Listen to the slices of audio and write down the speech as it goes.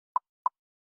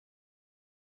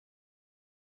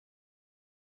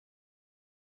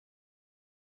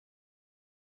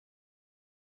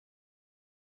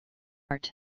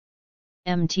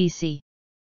MTC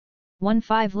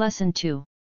 15 Lesson 2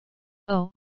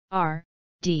 O R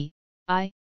D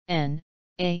I N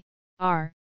A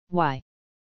R Y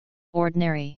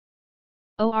Ordinary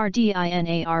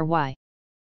ORDINARY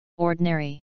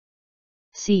Ordinary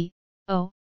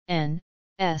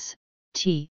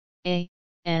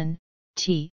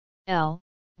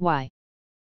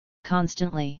CONSTANTLY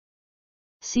Constantly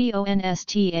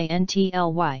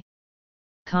CONSTANTLY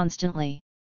Constantly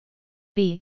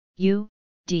BUDGET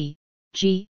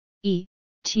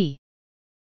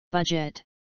Budget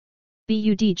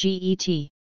BUDGET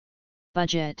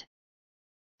Budget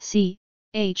CHARITY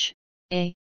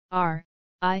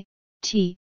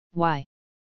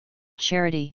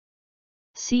Charity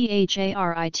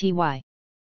CHARITY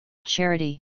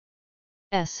Charity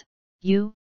SURROUNDINGS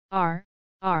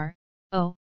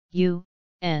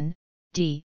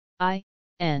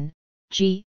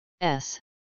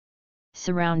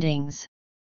Surroundings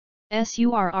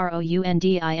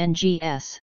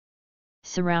SURROUNDINGS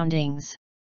Surroundings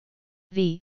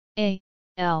VALUE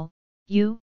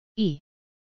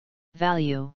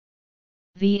Value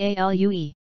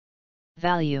VALUE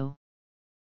Value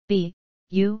BURNING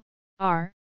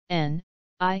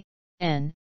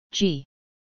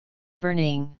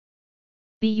Burning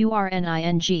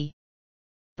BURNING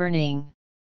Burning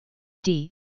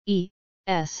DESIRE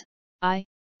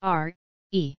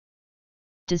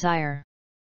Desire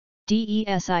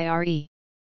DESIRE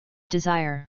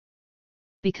Desire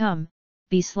Become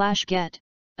be/get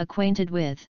acquainted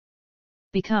with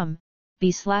Become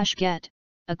be/get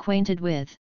acquainted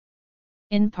with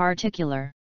In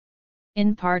particular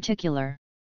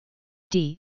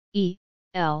DELIGHTED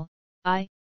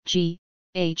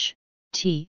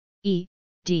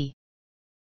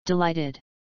Delighted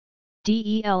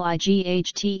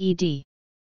DELIGHTED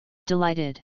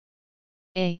Delighted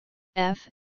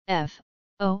AFFORD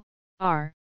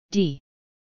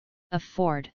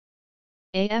Afford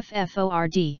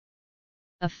AFFORD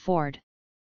Afford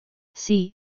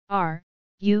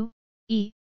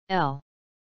CRUEL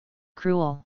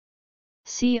Cruel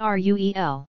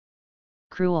CRUEL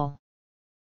Cruel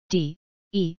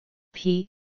DEPENDENCE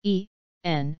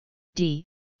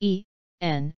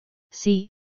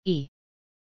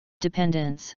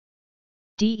Dependence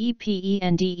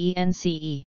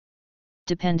DEPENDENCE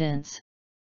Dependence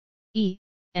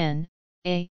ENABLE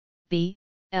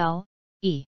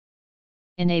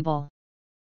Enable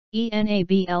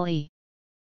ENABLE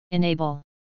Enable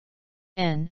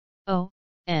NONPROFIT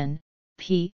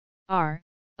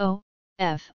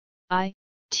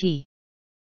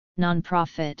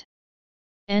Nonprofit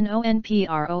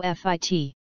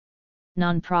NONPROFIT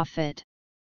Nonprofit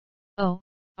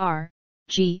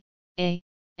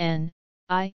ORGANIZATION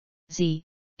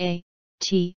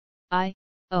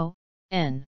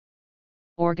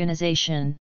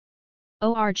Organization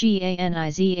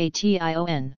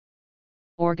ORGANIZATION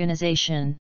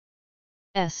Organization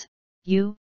SUPPORT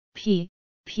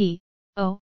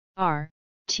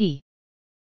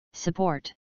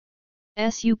Support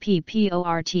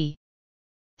SUPPORT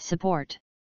Support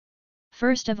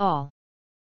First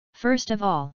of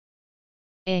all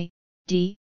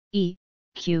ADEQUATE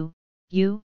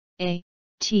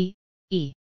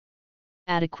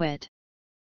Adequate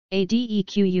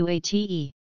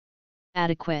ADEQUATE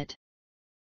Adequate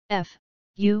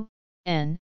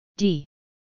FUND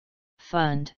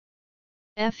Fund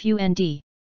FUND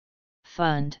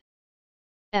Fund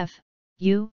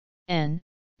FUNDRAISE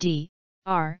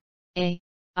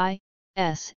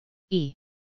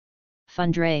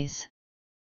Fundraise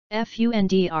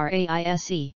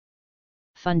FUNDRAISE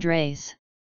Fundraise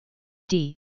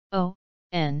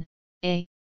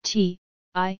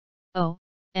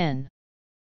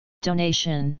DONATION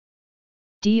Donation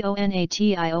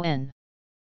DONATION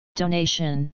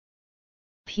Donation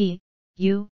PUBLICIZE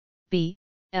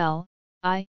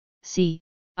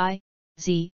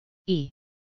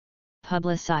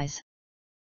Publicize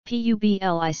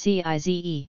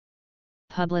PUBLICIZE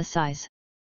Publicize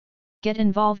Get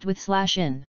involved with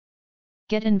 /in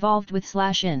Get involved with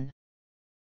 /in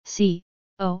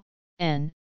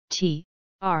CONTRIBUTE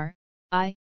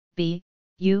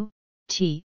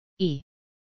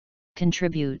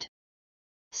Contribute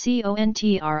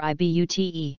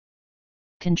CONTRIBUTE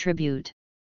Contribute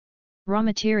Raw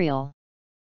material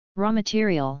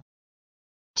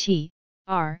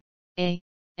TRANSLATOR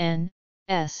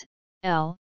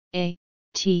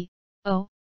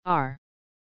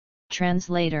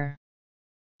Translator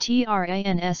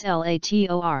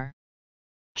TRANSLATOR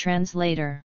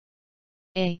Translator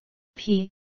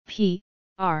APPROACH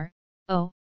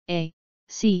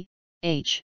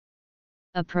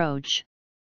Approach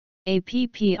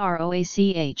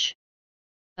approach,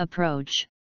 approach,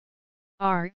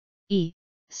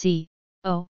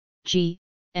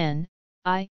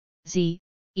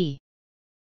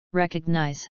 recognize,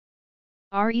 recognize,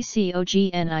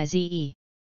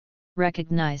 recognize,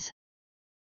 recognize,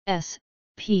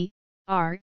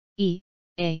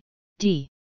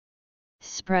 spread,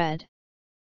 spread,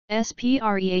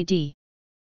 spread,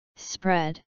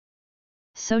 spread,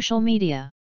 social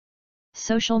media,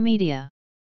 social media,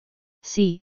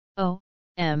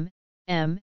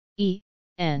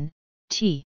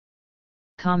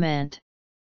 comment, comment,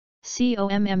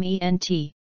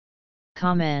 comment,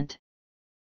 comment,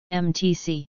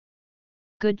 MTC,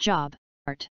 good job,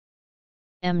 art,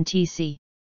 MTC,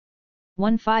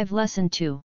 1-5 lesson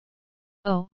 2,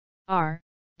 ordinary,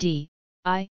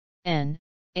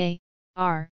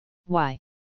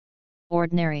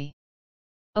 ordinary,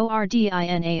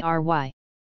 ordinary,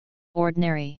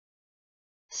 ordinary,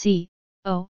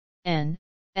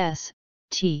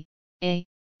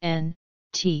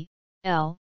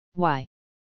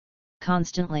 constantly, constantly,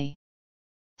 constantly,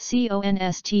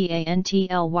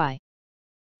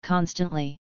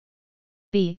 constantly,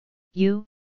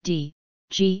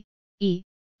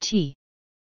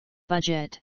 budget, budget,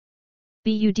 budget,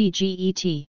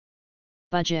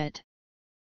 budget,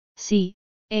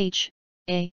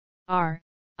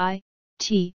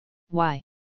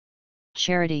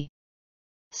 charity,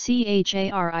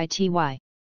 charity,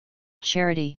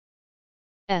 charity,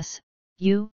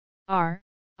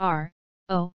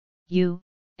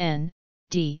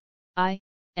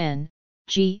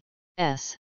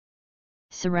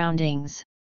 surroundings, surroundings,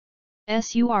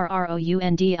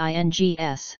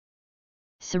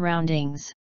 surroundings,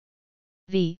 surroundings,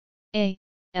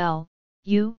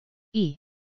 value,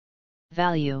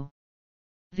 value,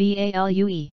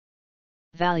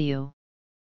 value,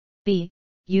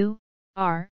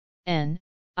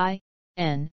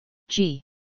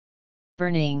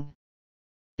 burning,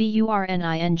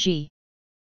 burning,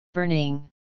 burning,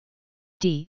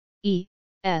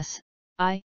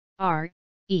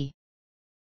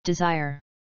 desire,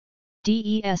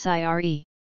 desire,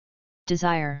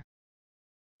 desire,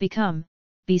 become,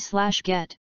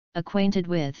 be/get, acquainted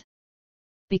with,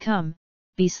 become,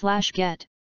 be/get,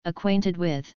 acquainted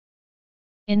with,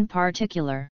 in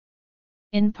particular,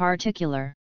 in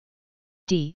particular,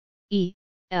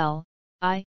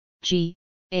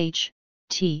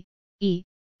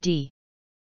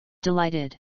 delighted,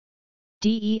 delighted,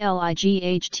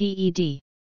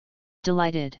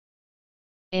 delighted,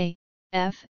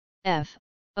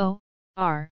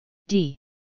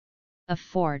 afford,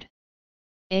 afford,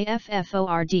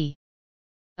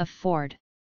 afford,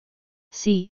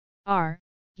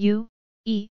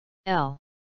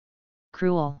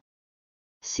 cruel,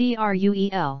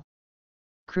 cruel,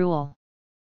 cruel,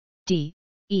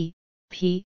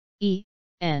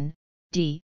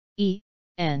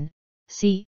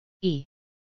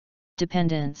 dependence, dependence,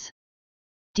 dependence,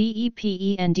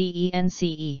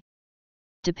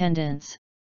 dependence,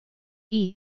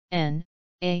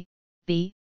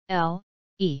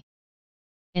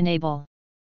 enable,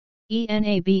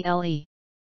 enable,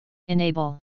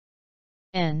 enable,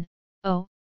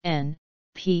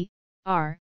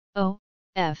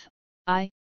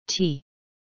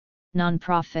 non-profit,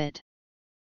 non-profit,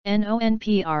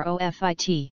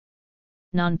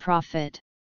 non-profit, non-profit,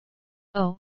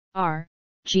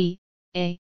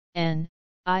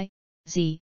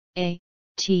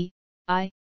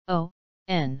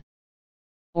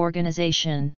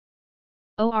 organization,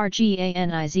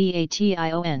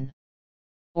 organization,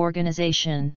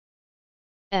 organization,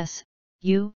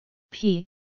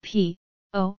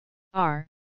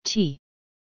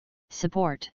 support,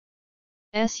 support,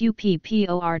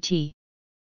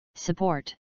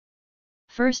 support,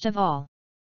 first of all,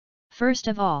 first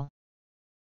of all,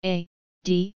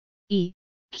 adequate,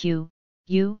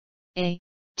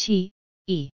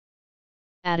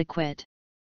 adequate,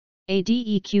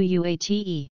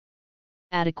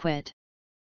 adequate,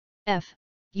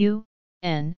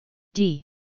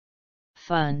 fund,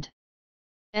 fund,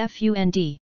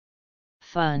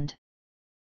 fund,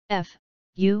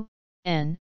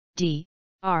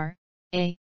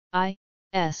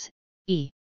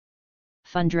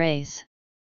 fundraise,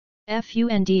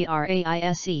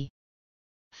 fundraise,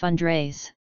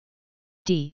 fundraise,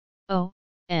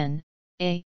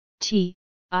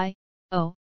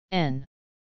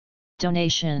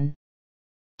 donation,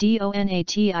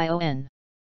 donation,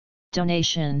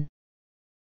 donation,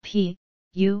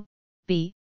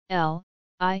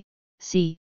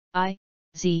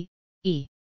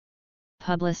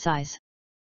 publicize,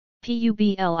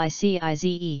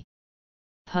 publicize,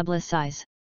 publicize,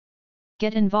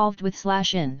 Get involved with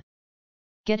 /in.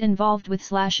 Get involved with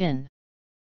 /in.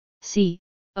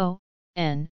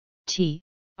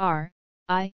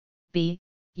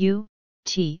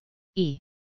 C-O-N-T-R-I-B-U-T-E.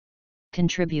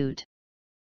 Contribute.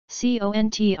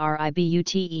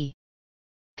 C-O-N-T-R-I-B-U-T-E.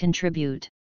 Contribute.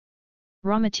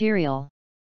 Raw material.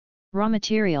 Raw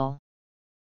material.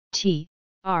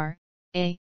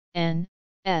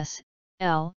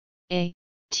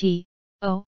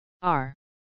 T-R-A-N-S-L-A-T-O-R.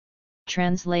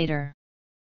 Translator.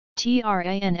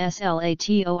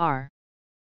 Translator.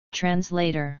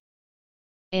 Translator.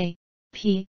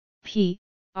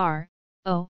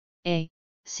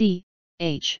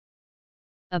 A-P-P-R-O-A-C-H.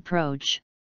 Approach.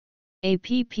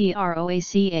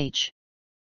 A-P-P-R-O-A-C-H.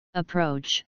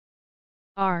 Approach.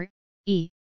 R-E-C-O-G-N-I-Z-E.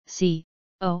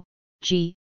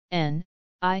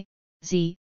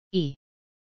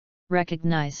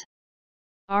 Recognize.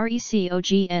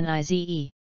 R-E-C-O-G-N-I-Z-E.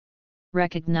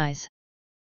 Recognize.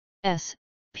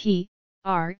 S-P-R-E-A-D.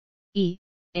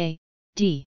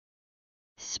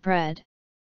 Spread.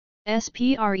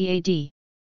 S-P-R-E-A-D.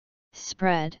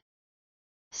 Spread.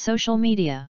 Social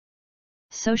media.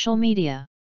 Social media.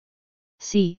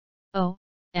 C-O-M-M-E-N-T.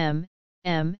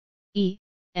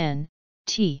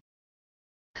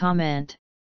 Comment.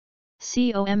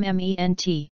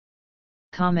 C-O-M-M-E-N-T.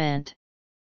 Comment.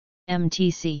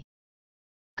 MTC.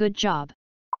 Good job.